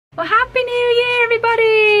Well, Happy New Year,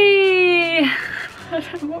 everybody! I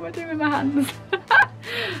don't know what am I doing with my hands.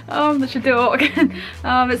 Oh, I'm such a dork.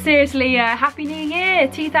 But seriously, Happy New Year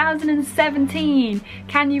 2017.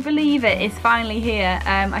 Can you believe it? It's finally here.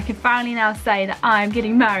 I can finally now say that I'm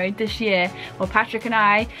getting married this year. Well, Patrick and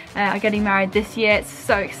I are getting married this year. It's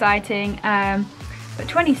so exciting. But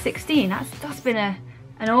 2016, that's been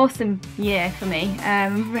an awesome year for me.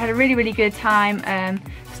 We had a really good time.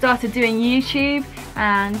 Started doing YouTube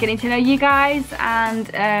and getting to know you guys, and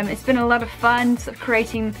it's been a lot of fun sort of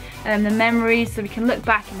creating the memories so we can look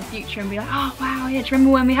back in the future and be like, oh wow, yeah, do you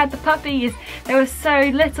remember when we had the puppies? They were so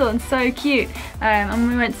little and so cute. And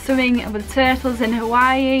we went swimming with the turtles in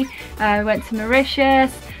Hawaii. We went to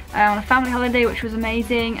Mauritius on a family holiday, which was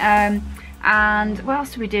amazing. And what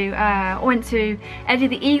else did we do? I went to Eddie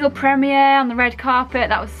the Eagle premiere on the red carpet.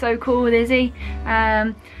 That was so cool with Izzy.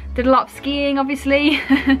 Did a lot of skiing, obviously.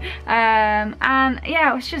 And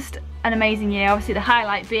yeah, it was just an amazing year. Obviously the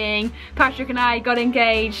highlight being Patrick and I got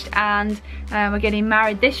engaged, and we're getting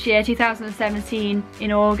married this year, 2017,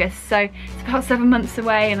 in August. So it's about 7 months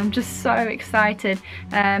away and I'm just so excited.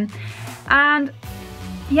 And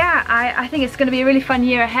yeah, I think it's going to be a really fun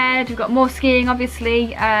year ahead. We've got more skiing, obviously,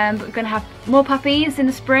 but we're going to have more puppies in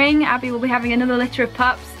the spring. Abby will be having another litter of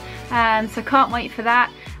pups, so can't wait for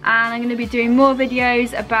that. And I'm going to be doing more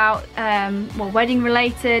videos about more wedding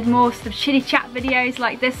related, more sort of chitty chat videos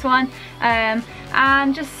like this one,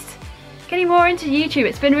 and just getting more into YouTube.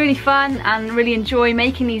 It's been really fun and really enjoy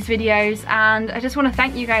making these videos, and I just want to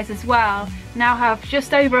thank you guys as well. Now have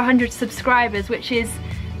just over 100 subscribers, which is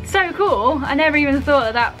so cool. I never even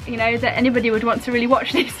thought that that anybody would want to really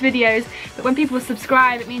watch these videos, but when people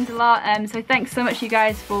subscribe it means a lot. So thanks so much you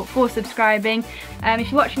guys for subscribing.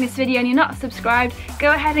 If you're watching this video and you're not subscribed,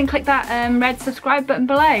 go ahead and click that red subscribe button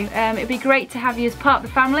below. It'd be great to have you as part of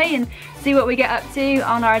the family and see what we get up to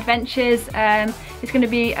on our adventures. It's going to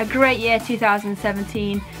be a great year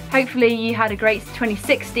 2017. Hopefully you had a great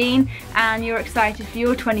 2016 and you're excited for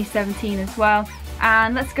your 2017 as well.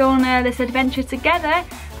 And let's go on this adventure together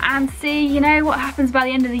and see, what happens by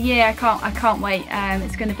the end of the year. I can't wait.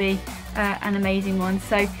 It's going to be an amazing one.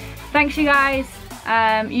 So thanks you guys.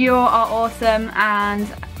 You are awesome, and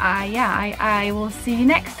yeah, I will see you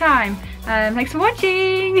next time. Thanks for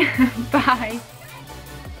watching. Bye.